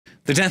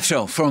The death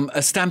toll from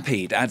a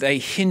stampede at a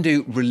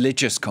Hindu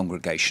religious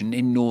congregation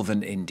in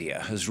northern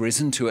India has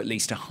risen to at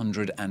least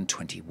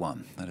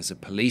 121. That is, a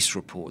police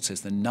report says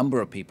the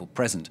number of people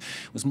present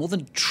was more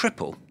than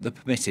triple the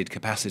permitted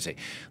capacity.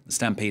 The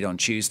stampede on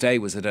Tuesday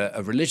was at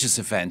a religious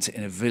event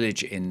in a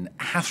village in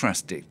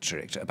Hathras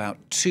district, about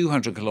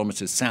 200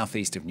 kilometres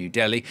southeast of New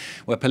Delhi,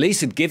 where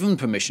police had given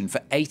permission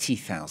for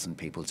 80,000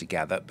 people to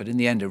gather, but in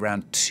the end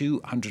around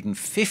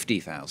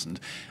 250,000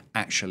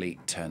 actually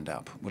turned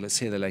up. Well, let's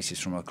hear the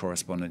latest from our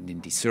correspondent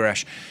Nindi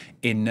Suresh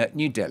in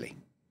New Delhi.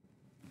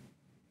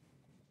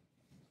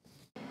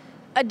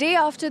 A day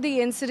after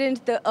the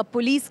incident, a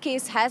police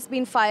case has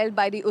been filed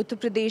by the Uttar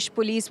Pradesh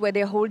police where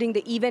they're holding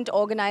the event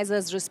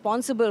organizers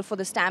responsible for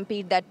the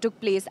stampede that took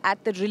place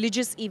at the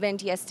religious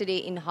event yesterday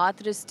in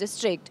Hathras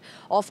district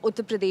of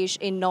Uttar Pradesh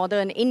in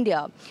northern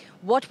India.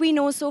 What we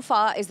know so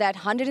far is that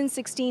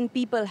 116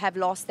 people have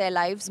lost their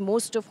lives,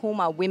 most of whom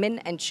are women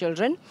and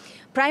children.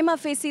 Prima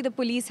facie, the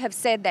police have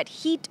said that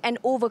heat and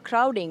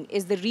overcrowding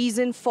is the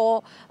reason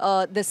for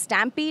the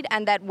stampede,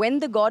 and that when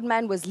the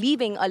godman was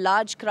leaving, a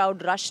large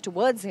crowd rushed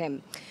towards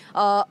him.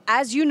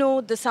 As you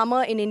know, the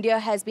summer in India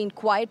has been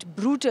quite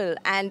brutal,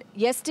 and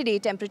yesterday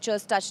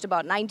temperatures touched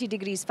about 90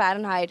 degrees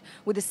Fahrenheit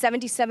with a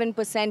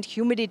 77%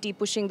 humidity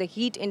pushing the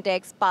heat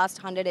index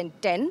past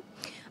 110.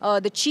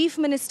 The Chief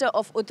Minister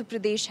of Uttar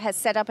Pradesh has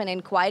set up an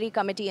inquiry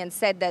committee and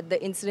said that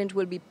the incident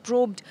will be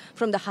probed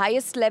from the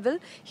highest level.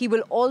 He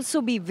will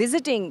also be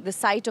visiting the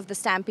site of the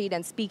stampede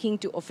and speaking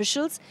to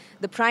officials.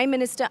 The Prime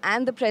Minister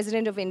and the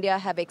President of India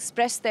have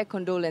expressed their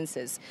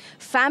condolences.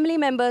 Family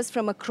members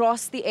from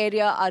across the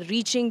area are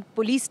reaching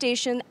police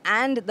station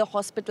and the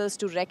hospitals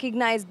to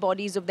recognize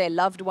bodies of their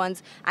loved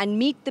ones and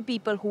meet the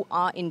people who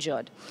are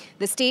injured.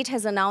 The state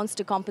has announced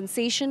a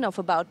compensation of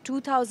about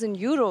 2,000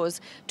 euros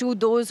to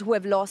those who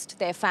have lost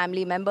their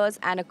family members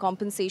and a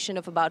compensation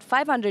of about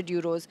 500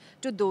 euros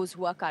to those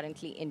who are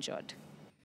currently injured.